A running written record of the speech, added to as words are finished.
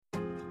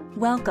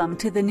Welcome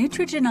to the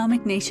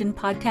Nutrigenomic Nation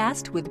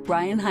podcast with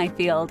Brian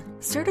Highfield,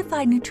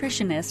 certified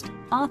nutritionist,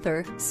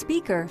 author,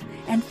 speaker,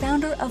 and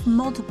founder of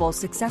multiple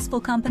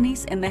successful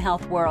companies in the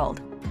health world.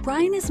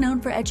 Brian is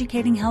known for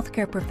educating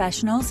healthcare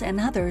professionals and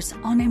others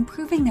on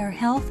improving their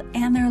health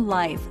and their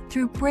life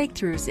through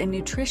breakthroughs in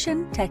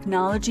nutrition,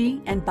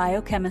 technology, and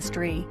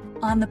biochemistry.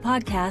 On the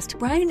podcast,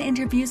 Brian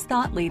interviews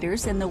thought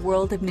leaders in the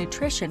world of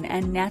nutrition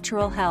and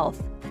natural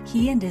health.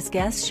 He and his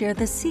guests share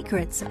the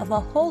secrets of a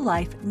whole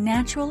life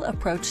natural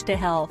approach to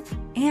health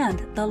and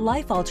the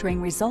life-altering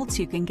results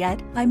you can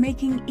get by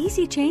making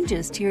easy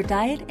changes to your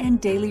diet and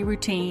daily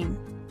routine.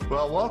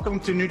 Well, welcome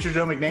to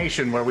Nutrigenomic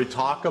Nation, where we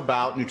talk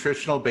about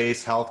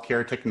nutritional-based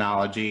healthcare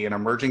technology and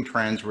emerging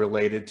trends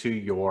related to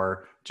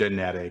your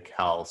genetic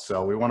health.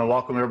 So we want to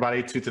welcome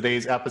everybody to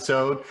today's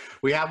episode.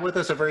 We have with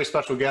us a very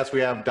special guest. We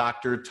have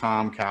Dr.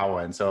 Tom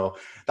Cowan. So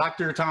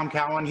Dr. Tom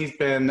Cowan, he's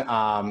been,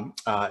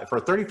 for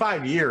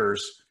 35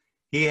 years,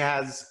 he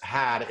has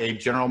had a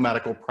general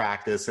medical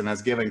practice and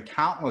has given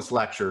countless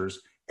lectures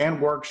and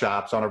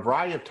workshops on a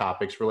variety of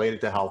topics related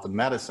to health and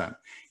medicine.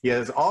 He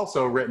has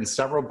also written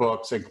several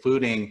books,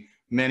 including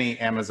many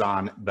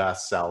Amazon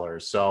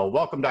bestsellers. So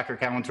welcome, Dr.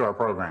 Cowan, to our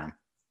program.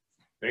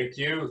 Thank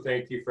you.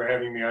 Thank you for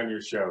having me on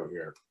your show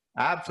here.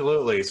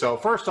 Absolutely. So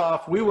first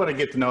off, we want to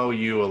get to know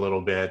you a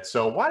little bit.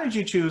 So why did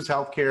you choose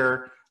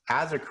healthcare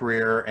as a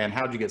career, and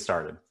how did you get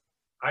started?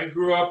 I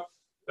grew up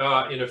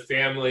in a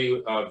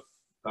family of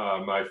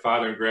my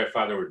father and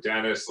grandfather were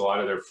dentists. A lot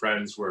of their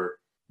friends were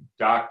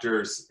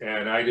doctors,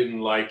 and I didn't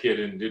like it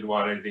and didn't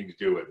want anything to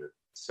do with it.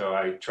 So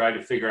I tried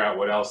to figure out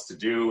what else to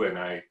do, and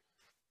I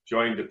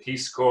joined the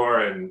Peace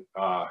Corps and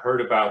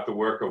heard about the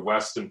work of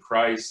Weston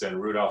Price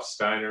and Rudolf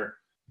Steiner.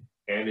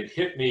 And it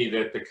hit me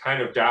that the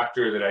kind of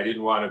doctor that I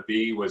didn't want to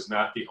be was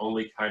not the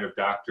only kind of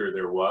doctor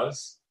there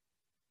was.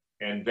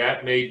 And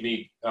that made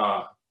me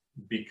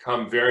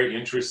become very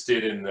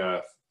interested in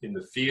the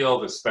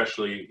field,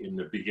 especially in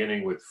the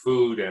beginning with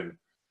food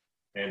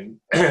and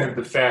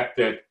the fact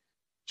that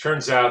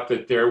turns out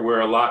that there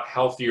were a lot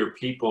healthier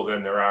people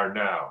than there are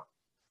now.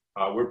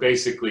 We're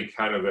basically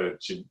kind of a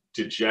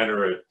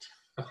degenerate,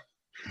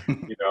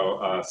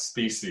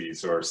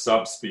 species or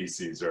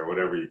subspecies or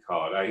whatever you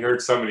call it. I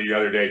heard somebody the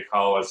other day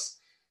call us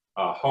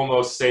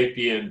Homo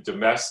sapien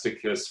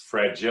domesticus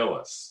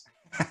fragilis,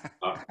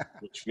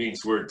 which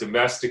means we're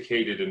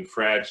domesticated and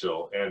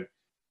fragile. And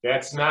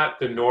that's not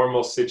the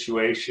normal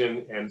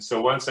situation. And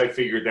so once I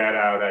figured that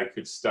out, I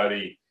could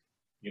study,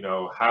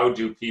 how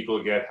do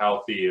people get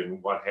healthy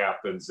and what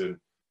happens. And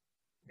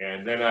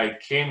then I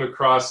came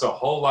across a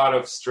whole lot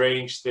of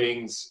strange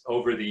things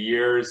over the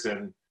years.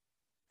 And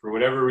for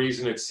whatever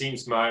reason, it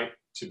seems to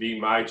be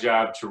my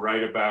job to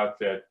write about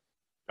that.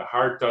 The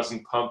heart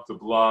doesn't pump the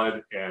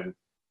blood, and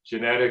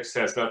genetics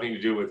has nothing to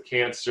do with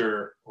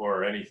cancer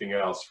or anything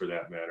else for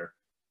that matter.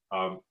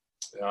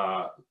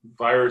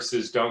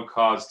 Viruses don't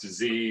cause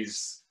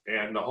disease,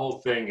 and the whole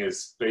thing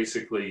is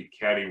basically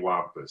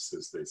cattywampus,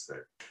 as they say.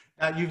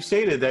 You've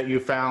stated that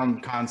you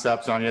found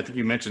concepts I think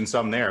you mentioned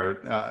some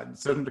there,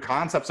 some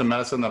concepts in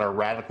medicine that are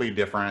radically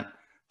different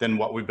than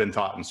what we've been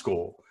taught in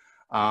school.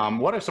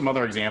 What are some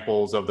other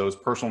examples of those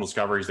personal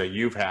discoveries that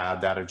you've had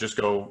that are just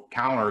go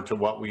counter to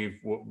what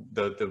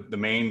the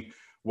main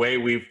way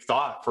we've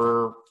thought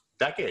for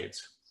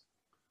decades?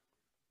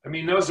 I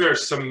mean, those are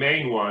some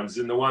main ones,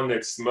 and the one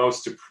that's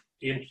most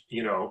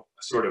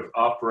sort of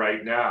up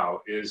right now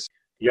is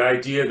the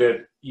idea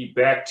that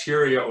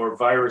bacteria or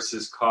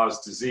viruses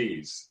cause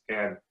disease.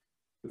 And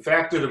the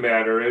fact of the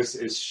matter is,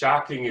 as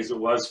shocking as it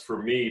was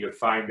for me to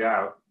find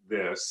out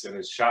this, and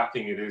as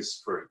shocking it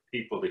is for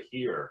people to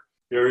hear,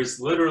 there is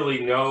literally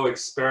no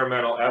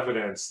experimental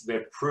evidence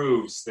that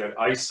proves that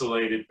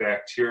isolated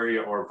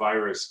bacteria or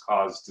virus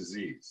cause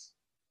disease.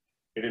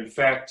 And in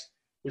fact,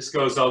 this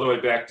goes all the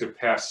way back to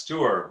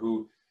Pasteur,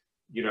 who,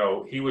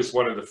 he was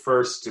one of the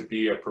first to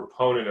be a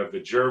proponent of the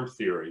germ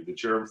theory. The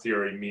germ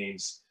theory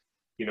means,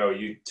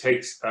 you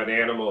take an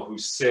animal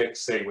who's sick,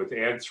 say with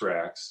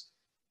anthrax,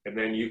 and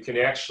then you can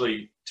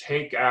actually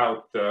take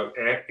out the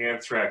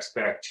anthrax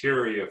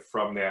bacteria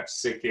from that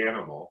sick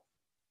animal,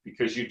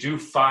 because you do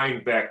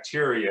find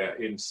bacteria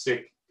in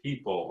sick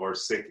people or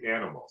sick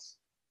animals.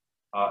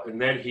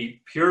 And then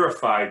he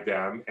purified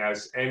them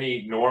as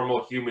any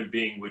normal human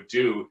being would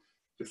do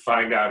to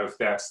find out if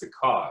that's the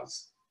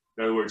cause.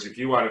 In other words, if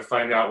you want to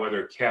find out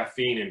whether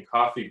caffeine in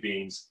coffee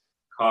beans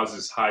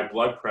causes high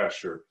blood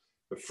pressure,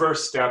 the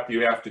first step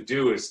you have to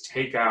do is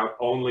take out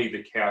only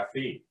the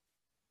caffeine,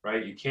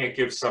 right? You can't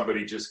give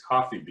somebody just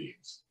coffee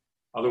beans.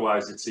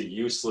 Otherwise, it's a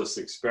useless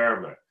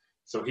experiment.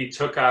 So he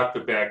took out the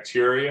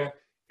bacteria,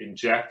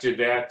 injected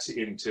that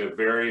into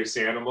various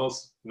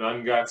animals,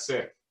 none got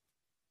sick.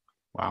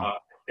 Wow.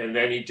 And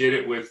then he did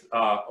it with,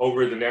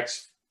 over the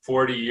next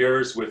 40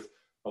 years with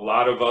a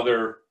lot of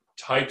other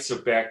types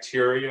of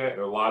bacteria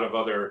and a lot of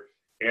other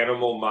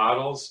animal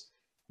models.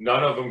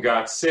 None of them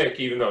got sick,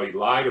 even though he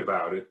lied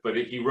about it, but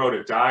he wrote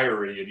a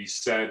diary and he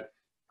said,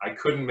 I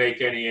couldn't make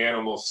any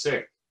animal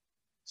sick.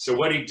 So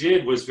what he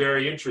did was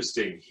very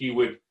interesting. He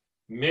would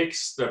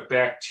mix the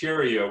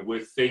bacteria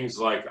with things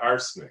like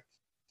arsenic.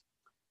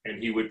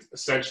 And he would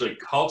essentially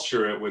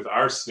culture it with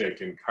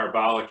arsenic and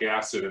carbolic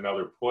acid and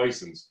other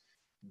poisons.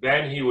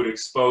 Then he would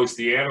expose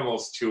the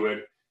animals to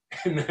it,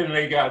 and then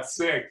they got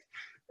sick.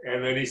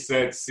 And then he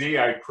said, see,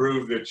 I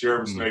proved that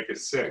germs make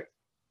us sick.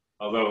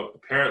 Although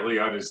apparently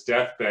on his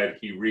deathbed,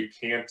 he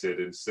recanted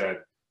and said,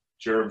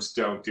 germs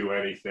don't do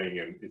anything,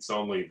 and it's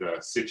only the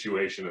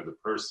situation of the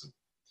person.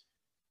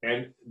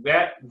 And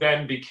that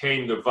then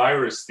became the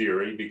virus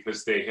theory,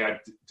 because they had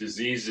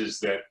diseases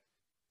that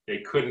they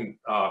couldn't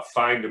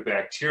find a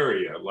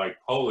bacteria, like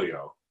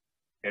polio.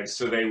 And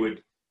so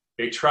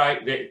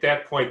at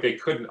that point, they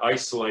couldn't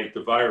isolate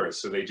the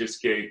virus, so they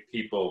just gave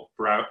people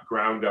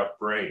ground up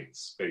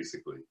brains,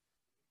 basically.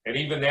 And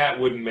even that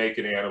wouldn't make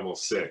an animal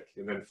sick.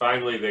 And then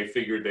finally, they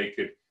figured they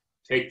could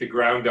take the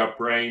ground up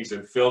brains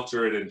and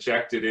filter it,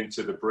 inject it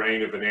into the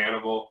brain of an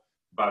animal,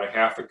 about a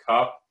half a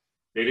cup.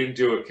 They didn't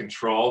do a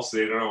control, so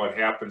they don't know what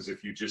happens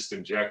if you just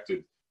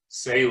injected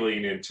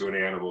saline into an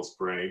animal's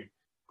brain.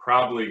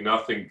 Probably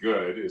nothing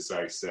good, as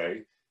I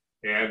say.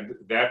 And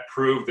that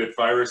proved that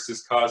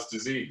viruses cause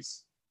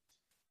disease.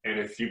 And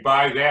if you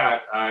buy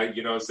that,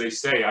 as they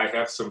say, I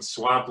have some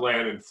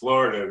swampland in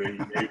Florida that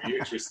you may be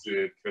interested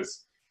in,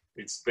 because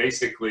it's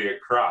basically a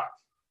crock.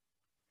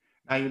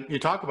 Now, you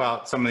talk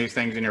about some of these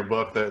things in your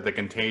book, the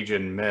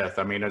contagion myth.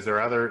 I mean,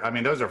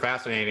 those are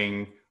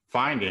fascinating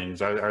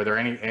findings. Are there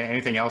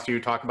anything else you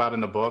talk about in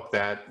the book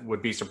that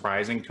would be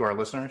surprising to our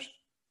listeners?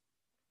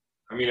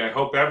 I mean, I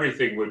hope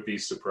everything would be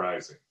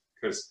surprising,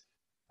 because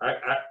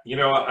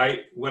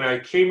when I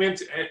came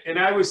into, and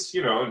I was,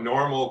 a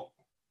normal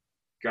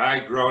guy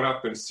growing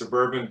up in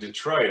suburban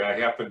Detroit. I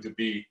happened to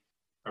be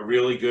a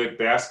really good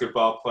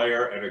basketball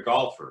player and a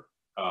golfer.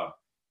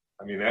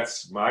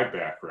 That's my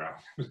background,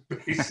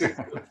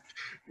 basically.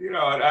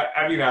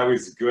 I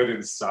was good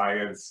in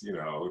science,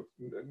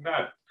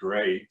 not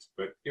great,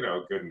 but,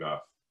 good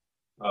enough.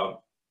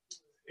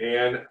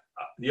 And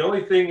the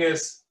only thing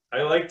is,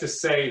 I like to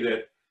say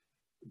that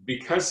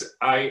because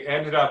I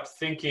ended up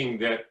thinking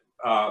that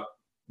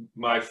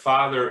my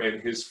father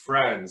and his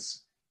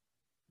friends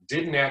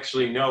didn't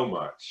actually know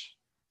much.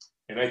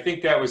 And I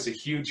think that was a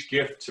huge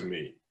gift to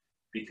me,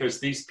 because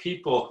these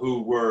people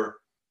who were,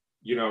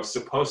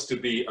 supposed to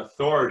be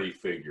authority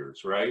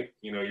figures, right?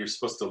 You're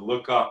supposed to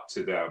look up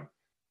to them.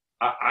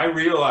 I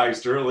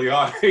realized early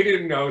on they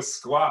didn't know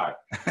squat.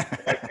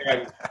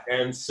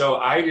 and so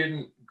I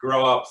didn't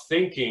grow up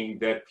thinking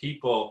that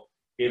people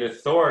in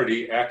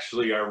authority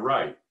actually are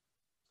right.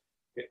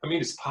 I mean,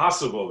 it's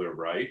possible they're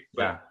right,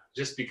 but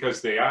just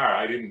because they are,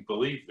 I didn't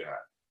believe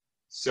that.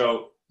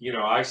 So,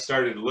 I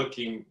started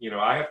looking,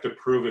 I have to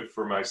prove it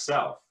for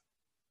myself.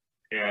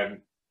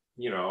 And,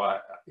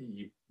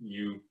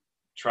 you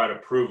try to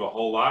prove a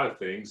whole lot of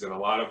things, and a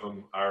lot of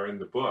them are in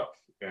the book,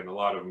 and a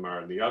lot of them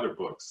are in the other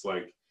books.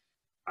 Like,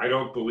 I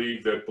don't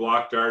believe that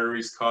blocked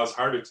arteries cause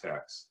heart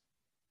attacks.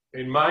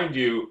 And mind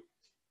you,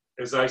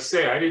 as I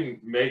say, I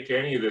didn't make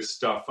any of this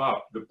stuff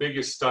up. The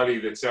biggest study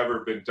that's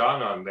ever been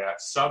done on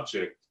that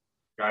subject,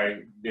 a guy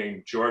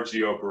named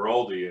Giorgio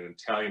Baroldi, an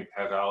Italian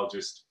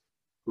pathologist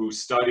who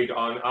studied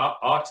on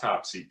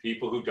autopsy,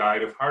 people who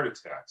died of heart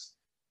attacks.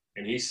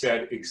 And he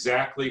said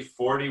exactly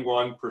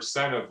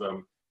 41% of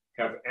them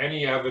have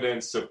any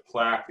evidence of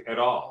plaque at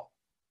all.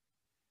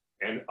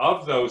 And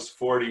of those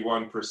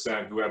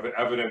 41% who have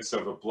evidence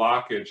of a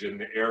blockage in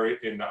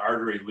the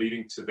artery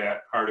leading to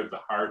that part of the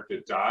heart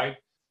that died,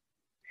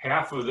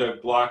 half of the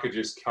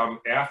blockages come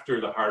after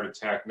the heart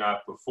attack,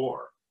 not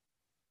before.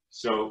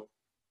 So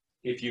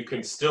if you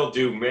can still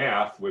do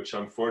math, which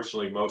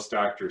unfortunately most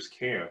doctors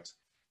can't,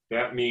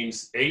 that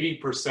means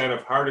 80%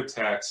 of heart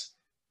attacks,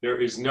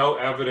 there is no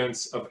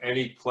evidence of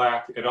any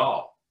plaque at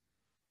all.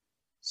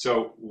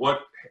 So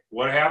what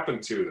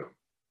happened to them?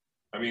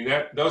 I mean,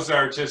 those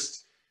are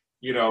just,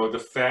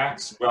 the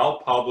facts,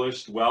 well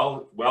published,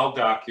 well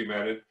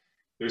documented.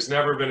 There's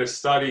never been a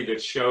study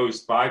that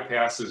shows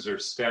bypasses or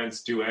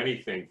stents do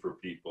anything for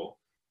people.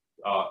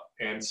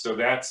 And so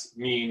that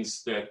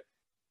means that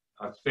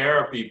a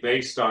therapy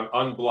based on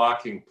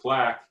unblocking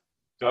plaque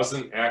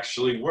doesn't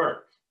actually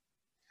work.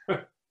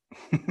 And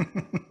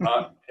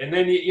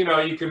then,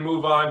 you can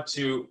move on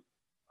to,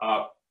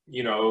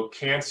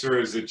 cancer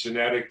is a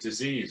genetic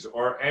disease,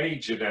 or any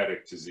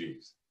genetic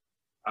disease.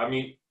 I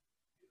mean,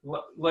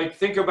 like,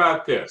 think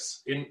about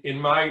this. In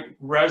my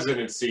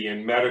residency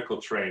in medical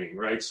training,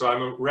 right? So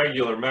I'm a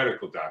regular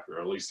medical doctor,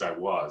 or at least I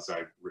was.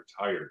 I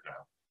retired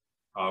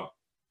now.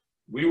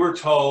 We were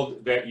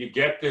told that you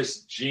get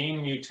this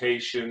gene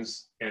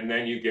mutations and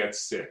then you get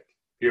sick,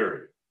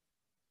 period.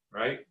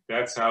 Right?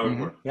 That's how it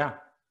works. Yeah.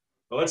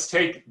 Well, let's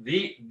take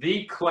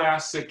the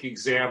classic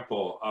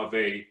example of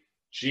a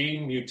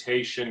gene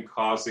mutation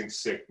causing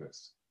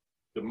sickness.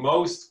 The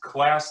most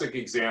classic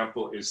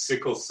example is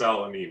sickle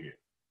cell anemia,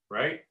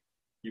 right?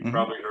 You've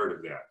probably heard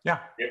of that. Yeah.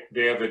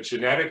 They have a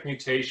genetic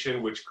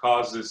mutation which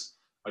causes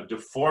a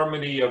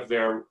deformity of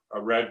their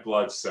red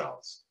blood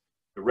cells.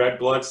 The red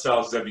blood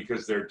cells, then,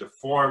 because they're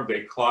deformed,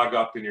 they clog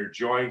up in your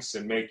joints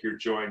and make your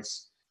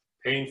joints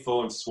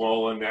painful and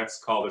swollen.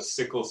 That's called a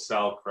sickle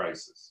cell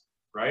crisis,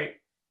 right?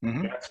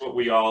 Mm-hmm. That's what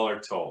we all are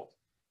told.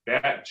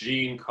 That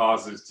gene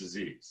causes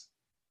disease.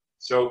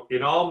 So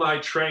in all my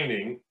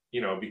training,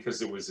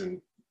 because it was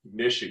in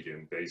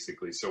Michigan,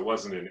 basically, so it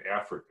wasn't in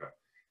Africa.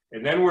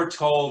 And then we're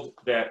told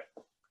that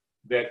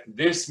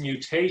this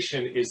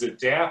mutation is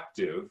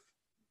adaptive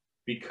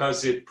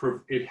because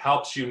it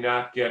helps you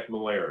not get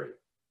malaria,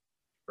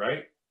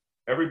 right?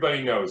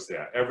 Everybody knows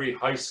that. Every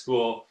high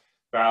school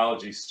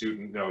biology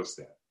student knows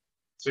that.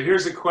 So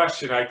here's a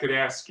question I could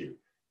ask you.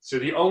 So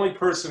the only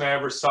person I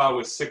ever saw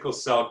with sickle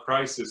cell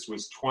crisis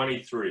was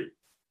 23.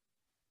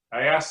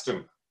 I asked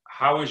him,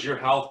 how was your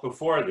health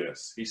before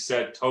this? He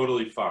said,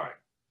 totally fine.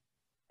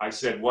 I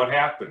said, what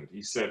happened?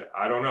 He said,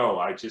 I don't know.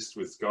 I just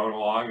was going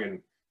along and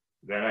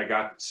then I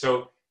got,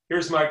 so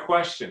here's my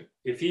question.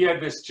 If he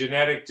had this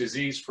genetic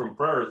disease from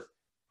birth,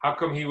 how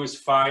come he was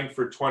fine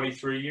for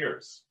 23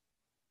 years?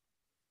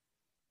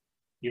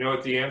 You know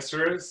what the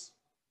answer is?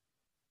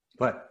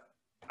 What?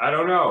 I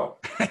don't know.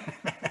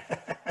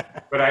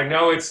 But I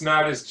know it's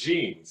not his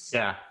genes.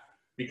 Yeah.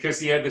 Because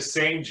he had the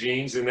same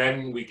genes, and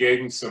then we gave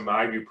him some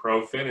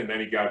ibuprofen, and then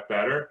he got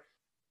better,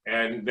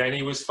 and then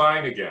he was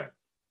fine again.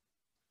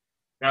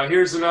 Now,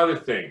 here's another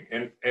thing,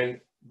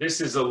 and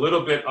this is a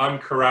little bit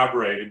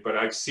uncorroborated, but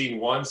I've seen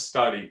one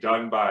study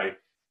done by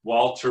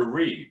Walter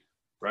Reed,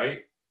 right?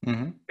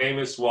 Mm-hmm.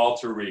 Famous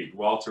Walter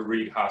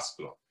Reed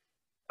Hospital.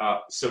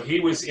 So he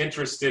was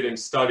interested in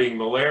studying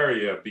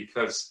malaria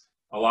because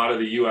a lot of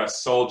the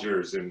U.S.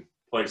 soldiers in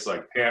places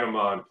like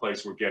Panama and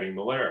places were getting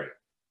malaria.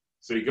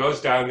 So he goes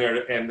down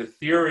there, and the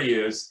theory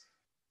is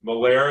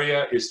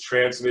malaria is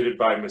transmitted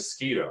by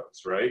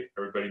mosquitoes, right?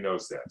 Everybody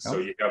knows that. So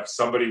you have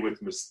somebody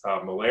with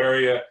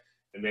malaria,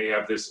 and they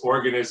have this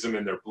organism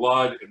in their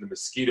blood, and the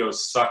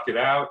mosquitoes suck it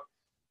out,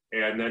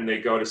 and then they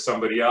go to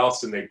somebody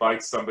else, and they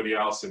bite somebody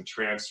else and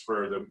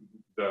transfer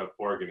the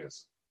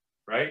organism,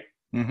 right?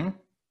 Mm-hmm.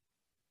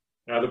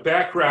 Now, the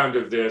background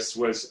of this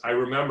was, I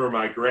remember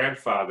my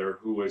grandfather,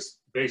 who was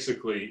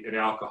basically an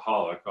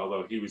alcoholic,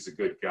 although he was a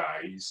good guy.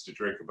 He used to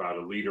drink about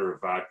a liter of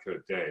vodka a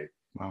day.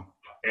 Wow.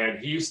 And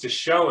he used to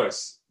show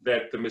us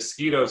that the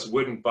mosquitoes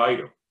wouldn't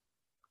bite him.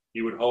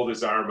 He would hold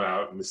his arm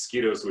out, and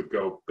mosquitoes would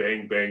go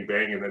bang, bang,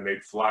 bang, and then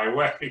they'd fly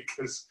away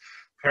because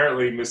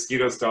apparently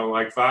mosquitoes don't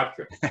like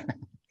vodka.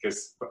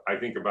 Because I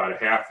think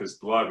about half his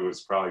blood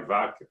was probably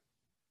vodka.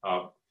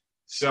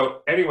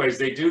 So anyways,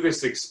 they do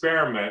this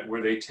experiment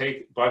where they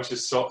take a bunch of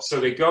salt.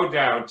 So they go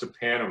down to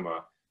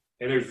Panama,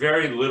 and there's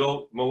very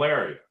little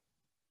malaria.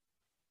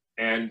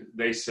 And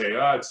they say,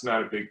 oh, it's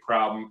not a big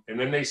problem. And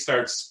then they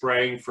start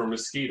spraying for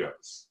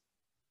mosquitoes,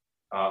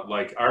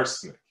 like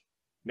arsenic.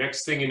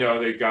 Next thing you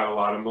know, they've got a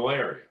lot of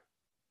malaria.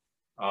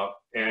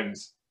 And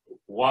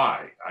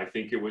why? I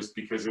think it was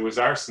because it was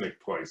arsenic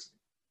poisoning.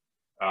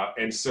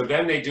 And so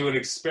then they do an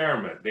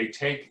experiment. They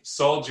take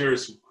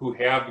soldiers who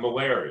have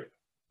malaria,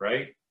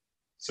 right?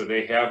 So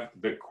they have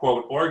the,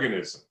 quote,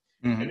 organism.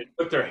 Mm-hmm. And they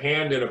put their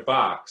hand in a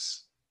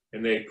box,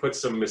 and they put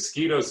some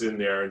mosquitoes in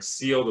there and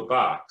seal the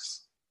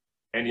box.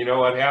 And you know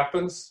what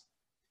happens?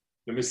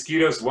 The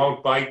mosquitoes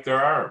won't bite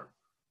their arm.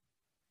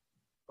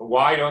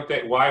 Why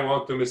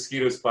won't the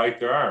mosquitoes bite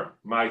their arm?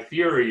 My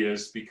theory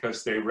is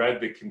because they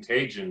read the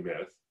contagion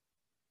myth,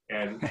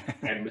 and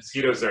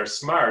mosquitoes are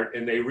smart,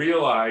 and they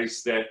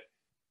realize that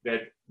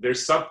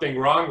there's something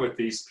wrong with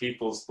these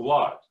people's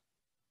blood.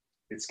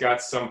 It's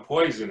got some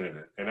poison in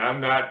it, and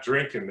I'm not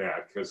drinking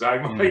that because I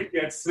might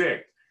get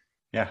sick.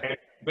 Yeah.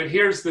 But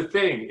here's the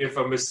thing. If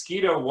a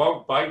mosquito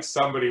won't bite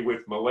somebody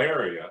with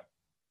malaria,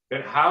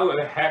 then how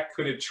the heck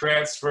could it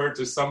transfer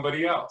to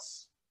somebody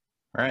else?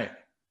 Right.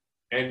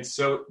 And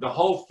so the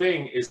whole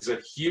thing is a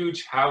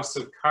huge house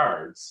of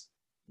cards,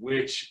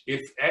 which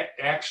if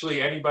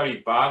actually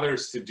anybody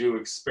bothers to do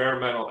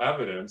experimental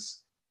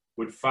evidence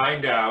would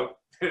find out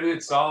that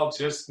it's all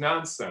just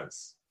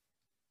nonsense.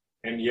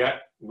 And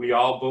yet we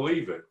all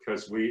believe it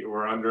because we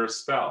were under a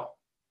spell.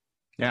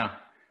 Yeah.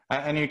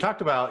 And you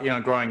talked about,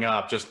 growing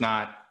up, just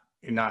not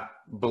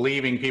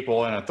believing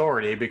people in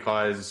authority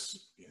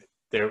because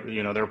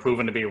they're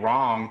proven to be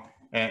wrong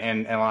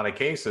in a lot of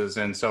cases.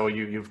 And so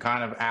you've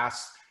kind of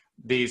asked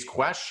these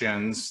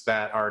questions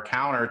that are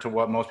counter to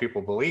what most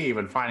people believe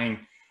and finding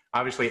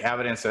obviously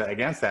evidence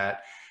against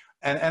that.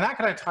 And that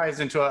kind of ties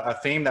into a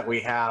theme that we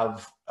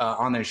have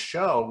on this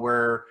show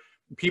where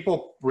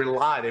people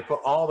they put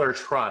all their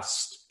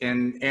trust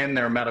in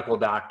their medical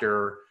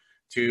doctor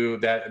to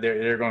that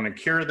they're going to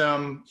cure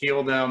them,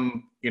 heal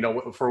them,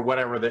 for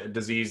whatever the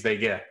disease they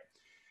get.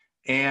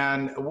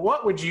 And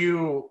what would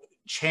you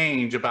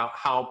change about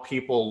how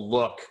people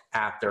look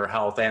at their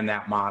health and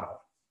that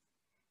model?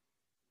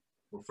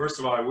 Well, first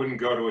of all, I wouldn't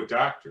go to a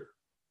doctor.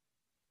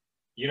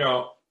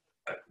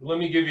 Let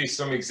me give you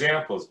some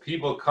examples.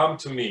 People come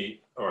to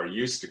me, or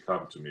used to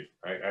come to me.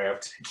 I have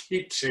to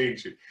keep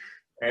changing.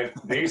 And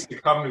they used to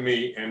come to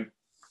me, and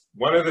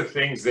one of the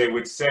things they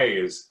would say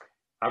is,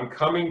 I'm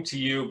coming to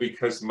you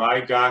because my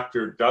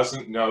doctor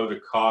doesn't know the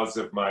cause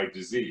of my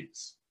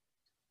disease.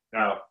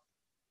 Now,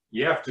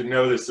 you have to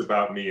know this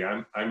about me.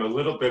 I'm a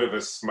little bit of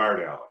a smart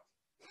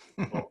aleck.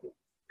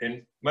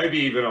 and maybe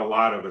even a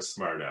lot of a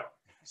smart aleck.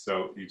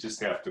 So you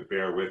just have to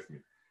bear with me.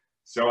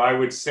 So I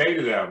would say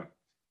to them,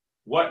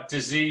 what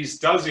disease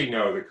does he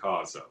know the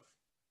cause of?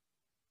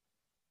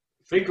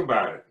 Think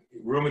about it.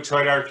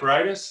 Rheumatoid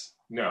arthritis?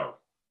 No.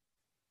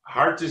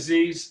 Heart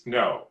disease?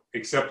 No.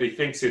 Except he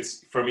thinks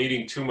it's from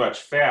eating too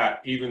much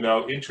fat, even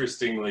though,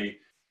 interestingly,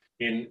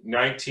 in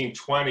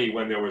 1920,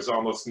 when there was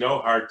almost no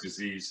heart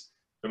disease,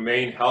 the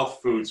main health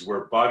foods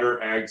were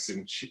butter, eggs,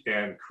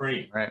 and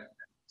cream. Right.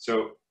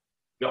 So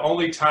the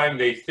only time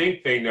they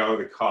think they know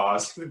the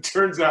cause, it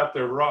turns out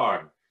they're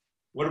wrong.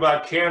 What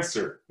about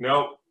cancer?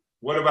 No.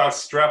 What about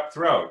strep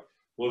throat?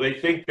 Well, they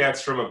think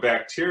that's from a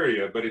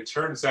bacteria, but it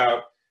turns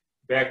out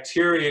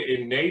bacteria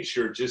in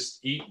nature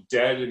just eat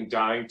dead and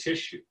dying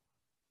tissue.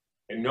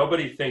 And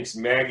nobody thinks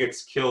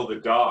maggots kill the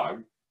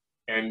dog.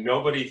 And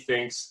nobody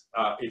thinks,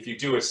 if you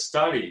do a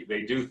study,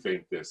 they do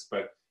think this, but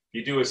if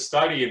you do a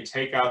study and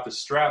take out the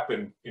strep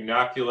and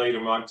inoculate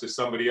them onto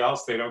somebody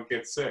else, they don't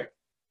get sick.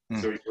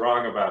 So he's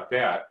wrong about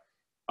that.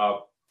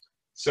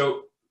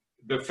 So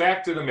the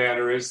fact of the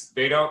matter is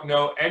they don't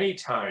know any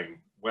time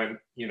when,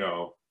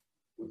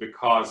 the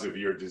cause of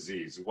your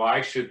disease.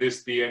 Why should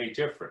this be any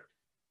different?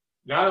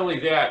 Not only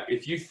that,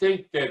 if you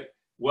think that,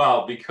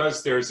 well,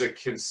 because there's a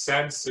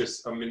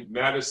consensus in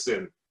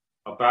medicine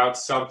about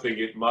something,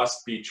 it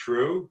must be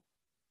true.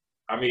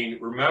 I mean,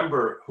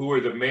 remember who were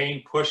the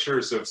main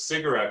pushers of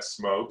cigarette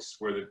smoking,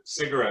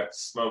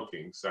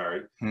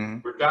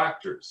 were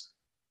doctors.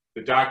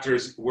 The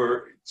doctors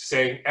were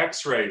saying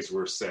x-rays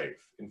were safe.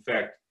 In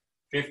fact,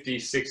 50,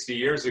 60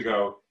 years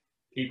ago,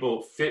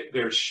 people fit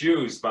their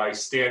shoes by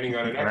standing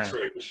on an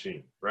x-ray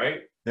machine,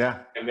 right? Yeah.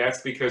 And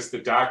that's because the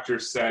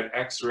doctors said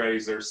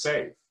x-rays are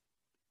safe.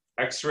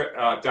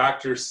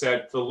 Doctors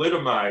said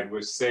thalidomide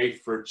was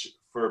safe for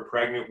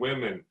pregnant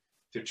women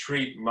to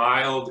treat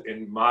mild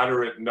and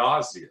moderate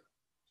nausea.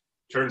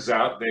 Turns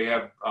out they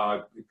have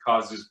it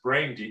causes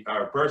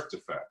birth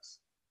defects.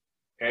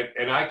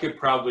 And I could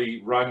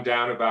probably run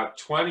down about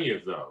 20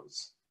 of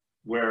those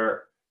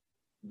where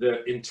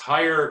the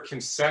entire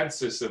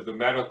consensus of the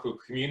medical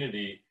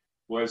community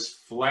was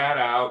flat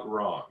out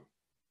wrong.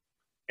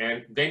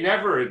 And they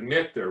never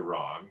admit they're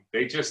wrong.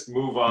 They just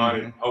move on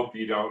and hope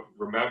you don't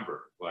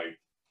remember. Like,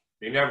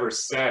 they never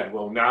said,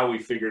 well, now we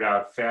figured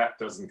out fat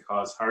doesn't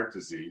cause heart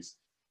disease.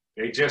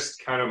 They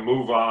just kind of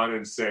move on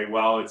and say,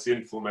 well, it's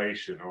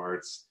inflammation, or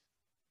it's,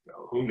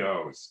 who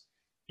knows?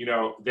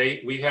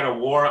 We had a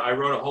war. I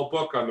wrote a whole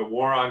book on the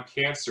war on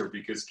cancer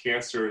because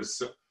cancer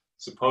is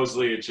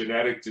supposedly a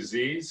genetic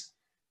disease.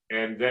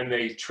 And then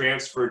they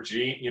transfer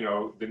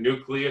the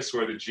nucleus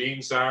where the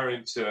genes are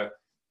into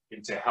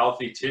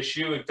healthy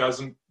tissue. It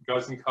doesn't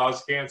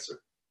cause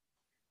cancer.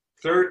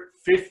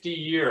 50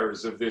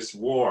 years of this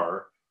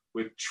war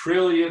with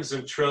trillions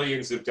and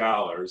trillions of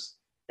dollars,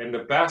 and the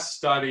best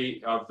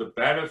study of the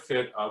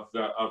benefit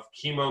of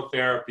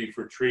chemotherapy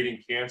for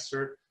treating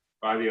cancer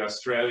by the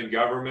Australian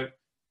government,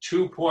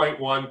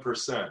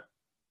 2.1%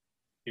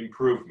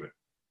 improvement.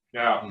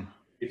 Now,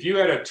 if you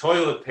had a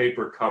toilet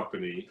paper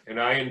company and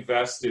I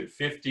invested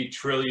 $50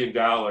 trillion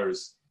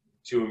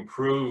to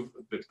improve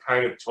the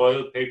kind of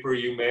toilet paper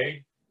you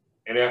made,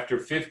 and after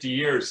 50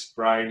 years,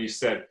 Brian, you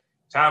said,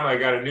 Tom, I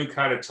got a new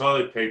kind of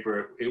toilet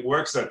paper. It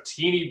works a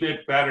teeny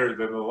bit better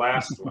than the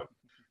last one.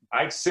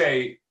 I'd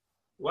say,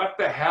 what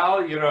the hell?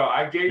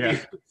 I gave you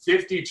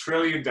 $50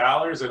 trillion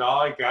and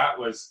all I got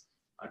was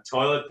a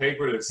toilet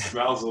paper that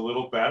smells a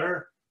little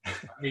better.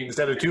 I mean,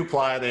 instead of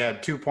 2-ply, they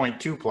had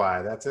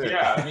 2.2-ply. That's it.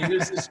 Yeah, I mean,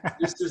 this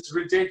is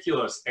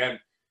ridiculous.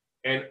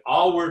 And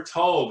all we're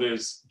told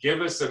is,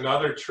 give us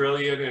another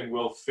trillion and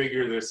we'll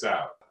figure this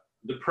out.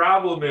 The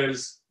problem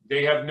is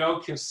they have no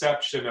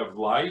conception of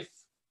life.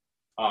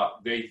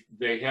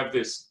 They have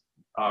this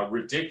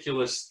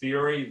ridiculous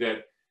theory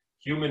that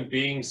human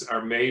beings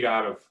are made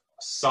out of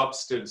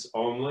substance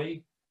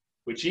only,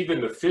 which even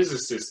the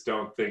physicists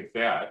don't think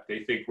that.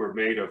 They think we're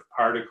made of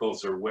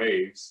particles or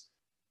waves.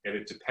 And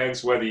it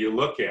depends whether you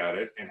look at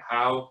it, and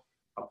how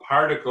a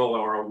particle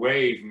or a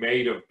wave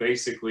made of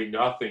basically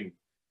nothing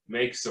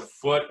makes a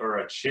foot or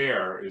a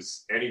chair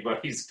is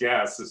anybody's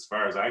guess as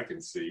far as I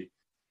can see.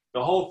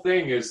 The whole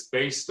thing is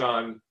based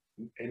on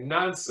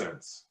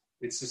nonsense.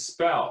 It's a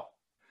spell.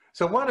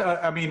 So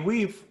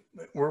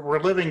we're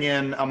living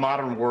in a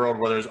modern world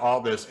where there's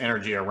all this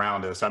energy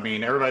around us. I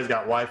mean, everybody's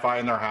got Wi-Fi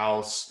in their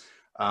house.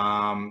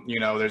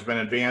 There's been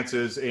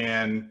advances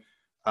in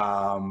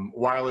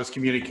wireless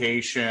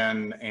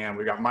communication, and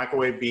we've got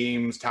microwave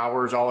beams,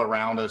 towers all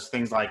around us,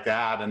 things like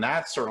that. And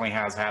that certainly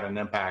has had an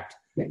impact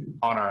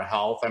on our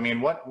health. I mean,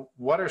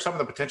 what are some of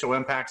the potential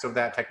impacts of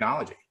that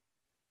technology?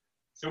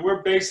 So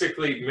we're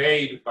basically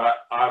made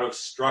out of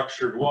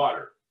structured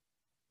water.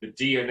 The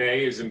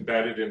DNA is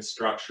embedded in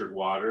structured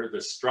water,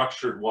 the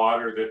structured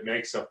water that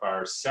makes up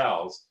our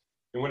cells.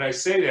 And when I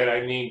say that,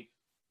 I mean,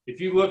 if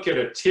you look at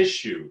a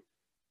tissue,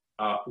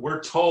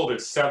 we're told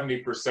it's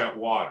 70%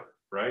 water,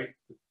 right?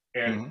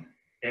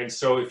 And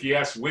so if you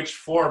ask which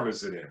form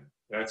is it in,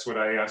 that's what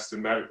I asked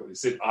in medical.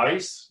 Is it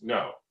ice?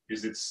 No.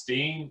 Is it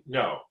steam?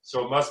 No.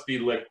 So it must be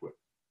liquid.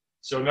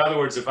 So in other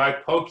words, if I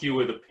poke you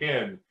with a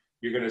pin,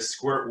 you're going to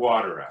squirt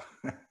water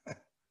out,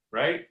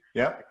 right?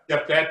 Yep.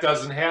 Except that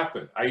doesn't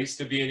happen. I used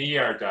to be an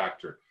ER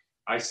doctor.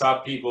 I saw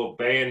people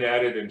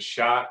bayoneted and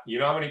shot. You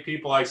know how many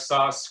people I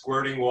saw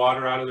squirting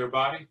water out of their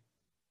body?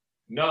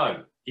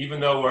 None, even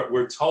though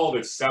we're told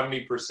it's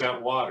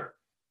 70% water.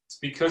 It's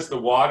because the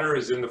water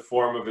is in the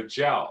form of a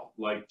gel,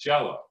 like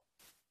Jell-O.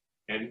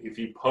 And if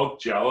you poke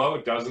Jell-O,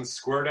 it doesn't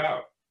squirt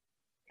out.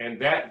 And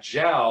that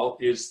gel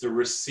is the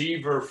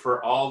receiver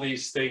for all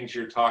these things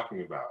you're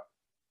talking about.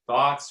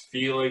 Thoughts,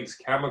 feelings,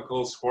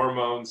 chemicals,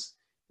 hormones.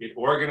 It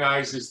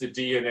organizes the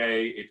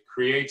DNA. It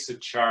creates a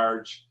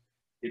charge.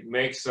 It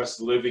makes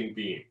us living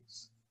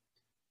beings.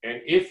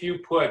 And if you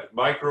put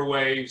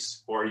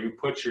microwaves or you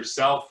put your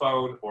cell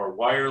phone or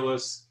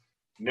wireless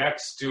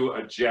next to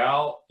a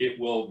gel, it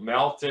will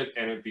melt it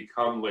and it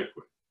become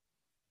liquid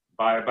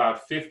by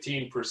about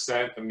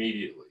 15%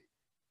 immediately.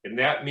 And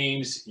that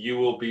means you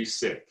will be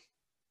sick.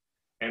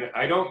 And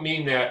I don't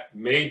mean that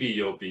maybe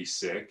you'll be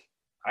sick.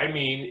 I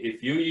mean,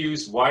 if you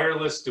use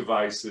wireless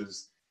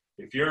devices,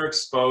 if you're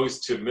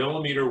exposed to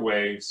millimeter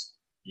waves,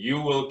 you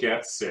will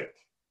get sick.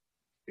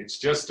 It's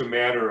just a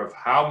matter of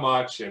how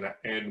much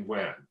and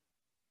when.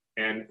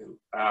 And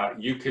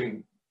you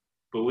can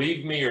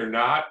believe me or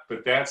not,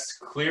 but that's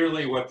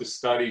clearly what the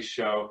studies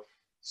show.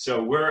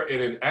 So we're in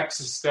an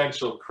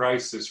existential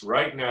crisis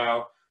right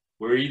now.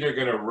 We're either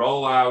going to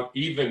roll out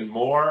even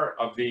more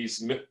of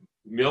these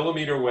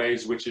millimeter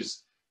waves, which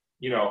is,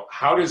 you know,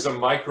 how does a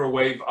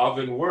microwave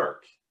oven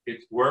work?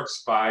 It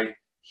works by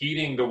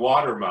heating the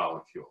water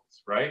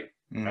molecules, right?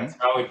 Mm-hmm. That's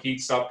how it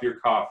heats up your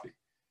coffee.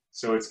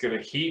 So it's going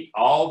to heat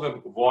all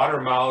the water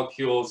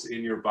molecules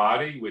in your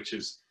body, which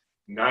is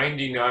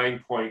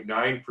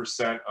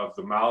 99.9% of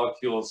the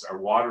molecules are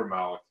water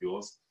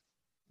molecules.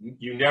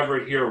 You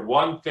never hear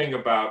one thing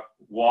about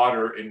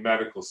water in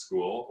medical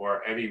school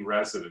or any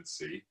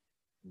residency.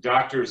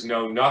 Doctors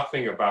know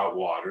nothing about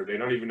water. They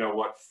don't even know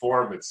what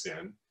form it's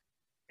in.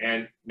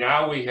 And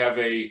now we have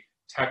a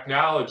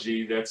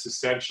technology that's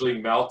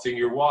essentially melting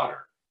your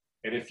water.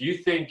 And if you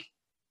think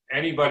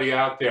anybody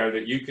out there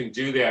that you can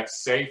do that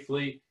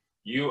safely,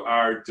 you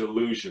are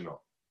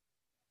delusional.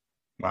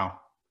 Wow.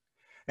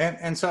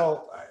 And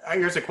so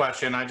here's a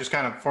question. I just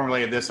kind of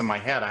formulated this in my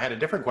head. I had a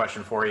different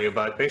question for you,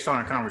 but based on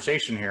our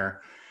conversation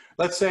here,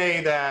 let's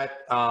say that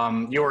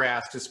you were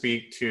asked to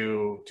speak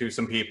to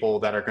some people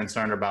that are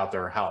concerned about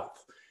their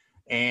health.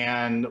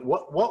 And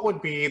what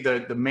would be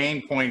the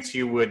main points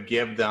you would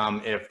give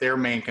them if their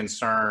main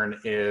concern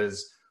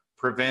is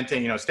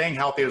preventing, staying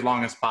healthy as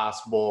long as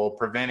possible,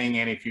 preventing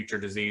any future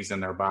disease in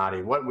their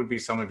body? What would be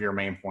some of your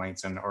main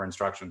points or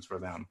instructions for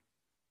them?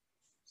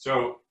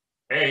 So,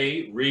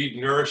 A,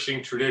 read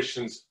Nourishing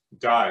Traditions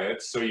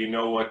diet so you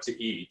know what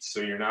to eat,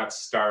 so you're not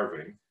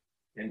starving.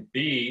 And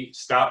B,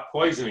 stop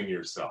poisoning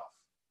yourself.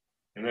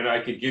 And then I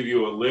could give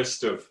you a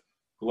list of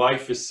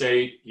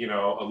glyphosate,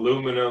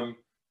 aluminum,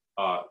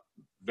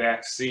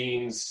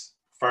 vaccines,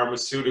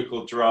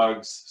 pharmaceutical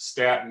drugs,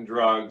 statin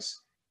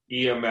drugs,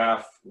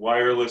 EMF,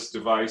 wireless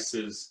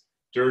devices,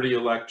 dirty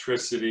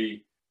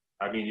electricity.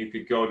 I mean, you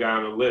could go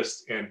down a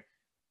list. And,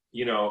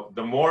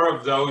 the more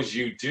of those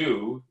you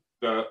do,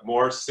 the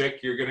more sick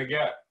you're going to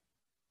get.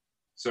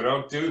 So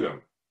don't do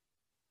them.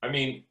 I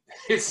mean,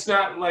 it's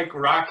not like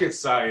rocket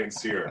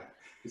science here.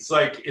 It's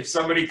like if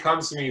somebody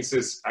comes to me and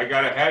says, I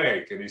got a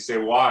headache, and you say,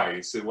 why?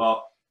 He said,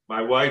 well,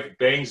 my wife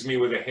bangs me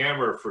with a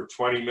hammer for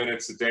 20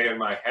 minutes a day in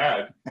my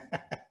head.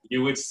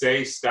 You would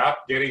say,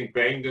 stop getting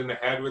banged in the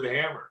head with a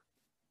hammer.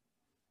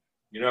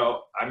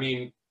 I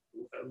mean,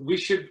 we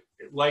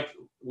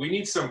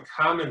need some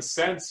common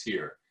sense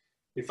here.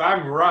 If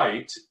I'm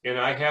right, and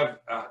I have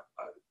a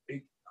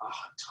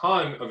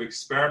ton of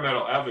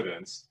experimental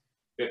evidence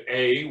that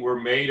A, we're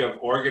made of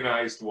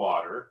organized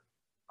water,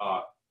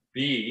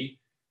 B,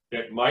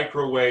 that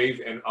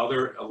microwave and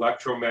other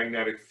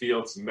electromagnetic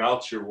fields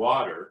melt your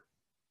water,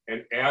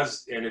 and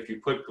if you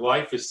put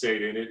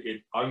glyphosate in it,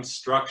 it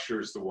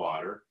unstructures the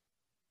water,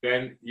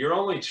 then your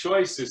only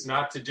choice is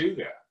not to do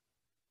that.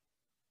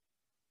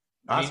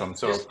 Awesome.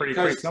 So pretty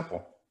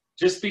simple.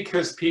 Just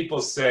because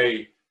people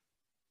say,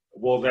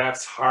 well,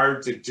 that's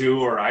hard to do,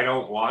 or I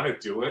don't want to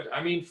do it.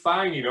 I mean,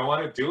 fine, you don't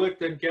want to do it,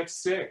 then get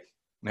sick.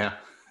 Yeah.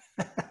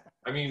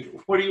 I mean,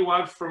 what do you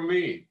want from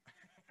me?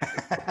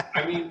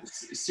 I mean,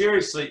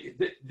 seriously,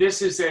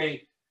 this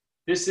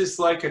is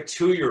like a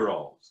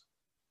 2-year-old.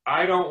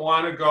 I don't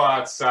want to go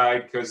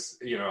outside because,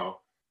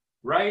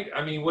 right?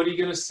 I mean, what are you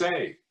going to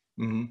say?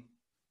 Mm-hmm.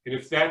 And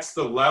if that's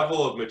the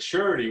level of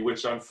maturity,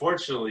 which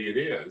unfortunately it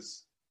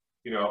is,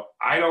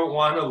 I don't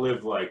want to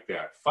live like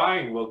that.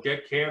 Fine, we'll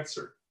get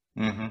cancer.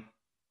 Mm-hmm.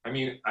 I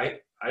mean, I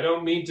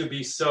don't mean to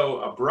be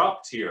so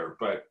abrupt here,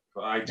 but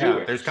I do.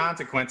 Yeah, there's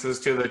consequences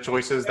to the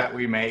choices that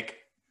we make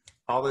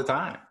all the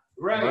time.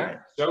 Right.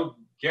 So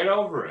get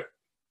over it.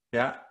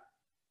 Yeah.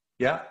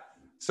 Yeah.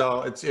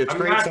 So it's I'm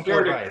great not simple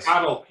here advice. to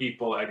coddle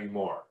people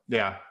anymore.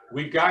 Yeah.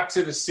 We got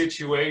to the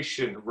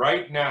situation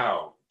right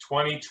now,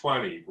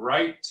 2020,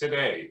 right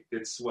today.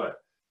 It's what?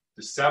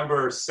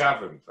 December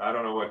 7th. I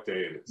don't know what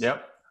day it is.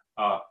 Yep.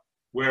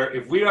 where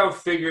if we don't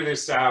figure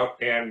this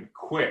out and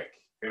quick,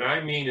 and I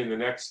mean in the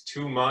next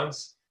 2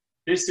 months,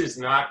 this is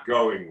not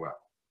going well.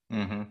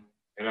 Mm-hmm.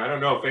 And I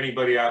don't know if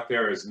anybody out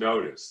there has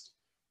noticed,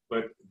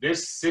 but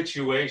this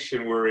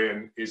situation we're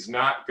in is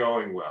not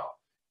going well.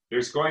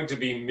 There's going to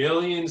be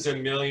millions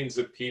and millions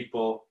of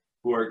people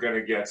who are going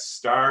to get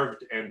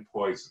starved and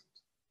poisoned.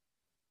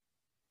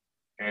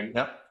 And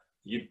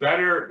you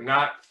better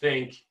not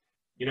think,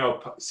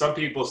 some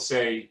people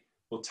say,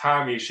 well,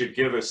 Tom, you should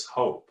give us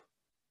hope.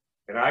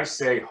 And I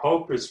say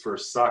hope is for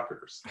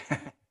suckers.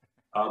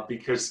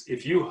 Because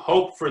if you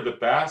hope for the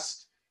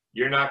best,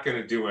 you're not going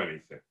to do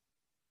anything,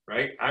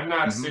 right? I'm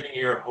not sitting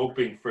here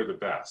hoping for the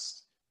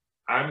best.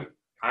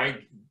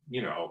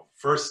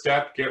 First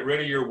step, get rid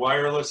of your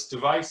wireless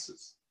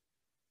devices.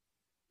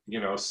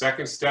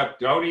 Second step,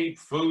 don't eat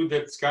food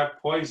that's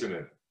got poison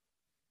in it.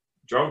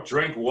 Don't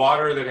drink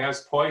water that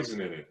has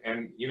poison in it.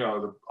 And,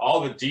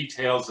 all the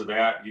details of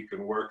that you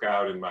can work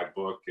out in my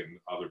book and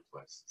other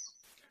places.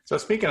 So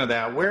speaking of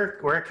that,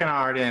 where can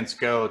our audience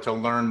go to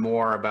learn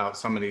more about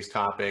some of these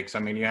topics? I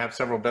mean, you have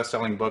several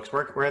best-selling books.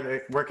 Where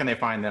can they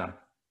find them?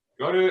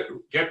 Go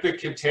to Get the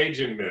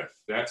Contagion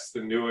Myth. That's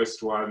the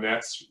newest one.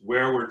 That's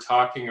where we're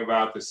talking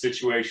about the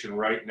situation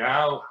right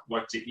now,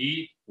 what to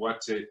eat,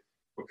 what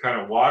kind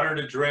of water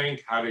to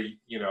drink, how to,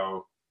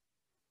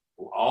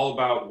 all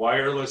about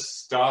wireless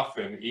stuff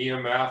and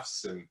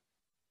EMFs and,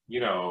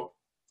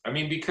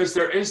 because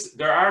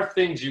there are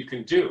things you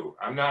can do.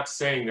 I'm not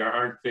saying there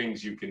aren't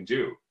things you can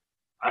do.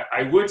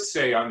 I would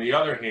say, on the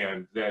other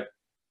hand, that,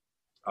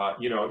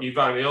 Ivan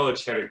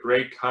Illich had a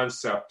great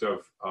concept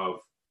of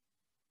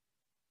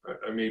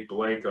I may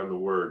blank on the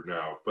word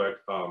now,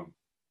 but I'm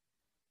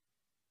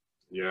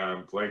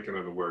blanking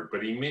on the word.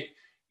 But he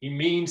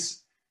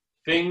means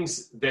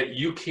things that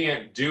you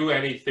can't do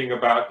anything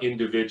about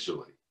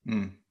individually.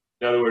 In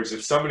other words,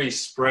 if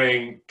somebody's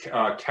spraying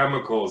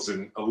chemicals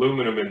and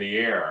aluminum in the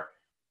air,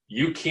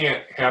 you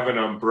can't have an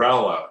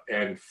umbrella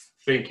and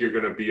think you're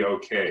going to be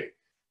okay.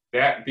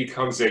 That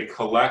becomes a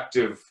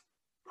collective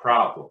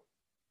problem.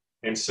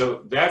 And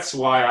so that's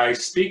why I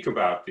speak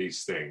about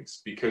these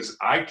things, because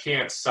I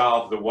can't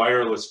solve the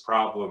wireless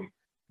problem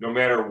no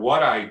matter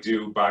what I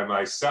do by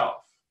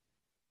myself,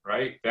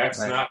 right? That's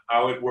not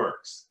how it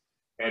works.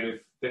 And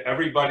if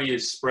everybody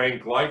is spraying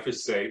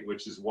glyphosate,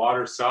 which is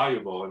water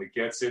soluble, and it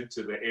gets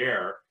into the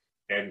air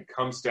and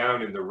comes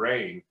down in the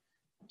rain,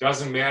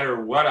 doesn't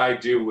matter what I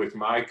do with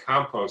my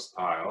compost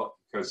pile,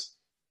 because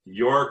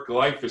your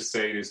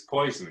glyphosate is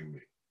poisoning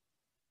me.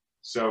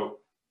 So,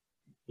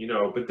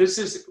 but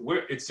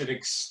it's an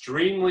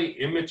extremely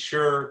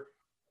immature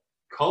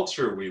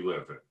culture we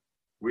live in.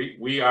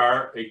 We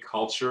are a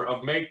culture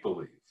of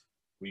make-believe.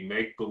 We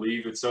make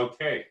believe it's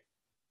okay,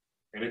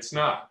 and it's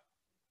not.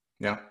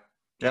 Yeah.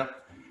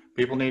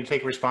 People need to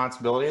take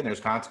responsibility, and there's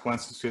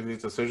consequences to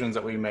these decisions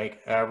that we make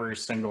every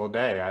single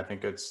day. I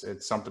think it's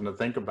something to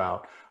think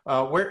about.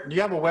 Where do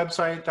you have a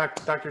website,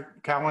 Dr.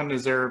 Cowan?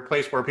 Is there a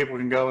place where people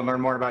can go and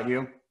learn more about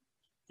you?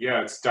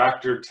 Yeah, it's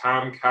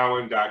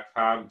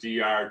drtomcowan.com,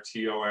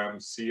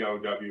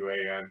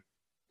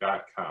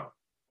 drtomcowan.com.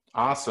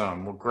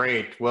 Awesome. Well,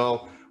 great.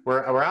 Well,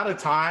 we're out of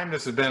time.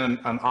 This has been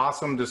an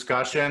awesome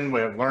discussion.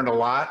 We've learned a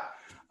lot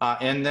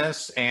in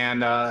this,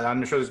 and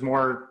I'm sure there's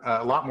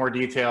a lot more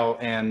detail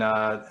in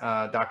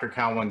Dr.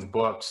 Cowan's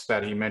books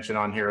that he mentioned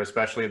on here,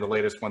 especially the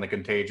latest one, The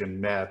Contagion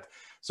Myth.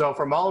 So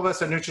from all of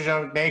us at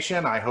Nutrigenomic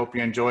Nation, I hope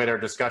you enjoyed our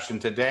discussion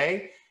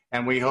today.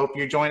 And we hope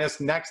you join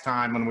us next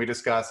time when we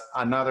discuss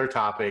another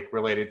topic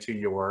related to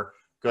your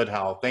good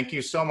health. Thank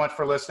you so much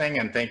for listening,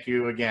 and thank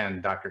you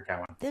again, Dr.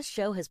 Cowan. This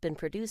show has been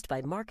produced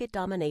by Market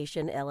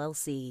Domination,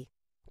 LLC.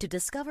 To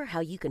discover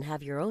how you can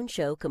have your own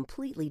show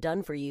completely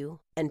done for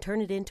you and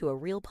turn it into a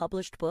real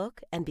published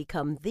book and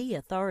become the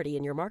authority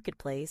in your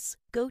marketplace,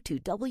 go to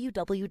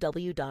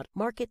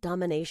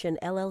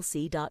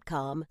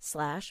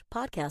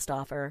www.marketdominationllc.com/podcast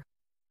offer.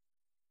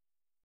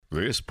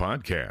 This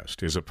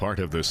podcast is a part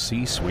of the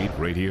C-Suite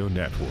Radio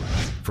Network.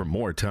 For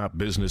more top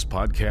business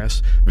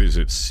podcasts,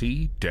 visit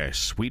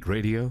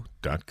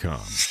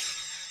c-suiteradio.com.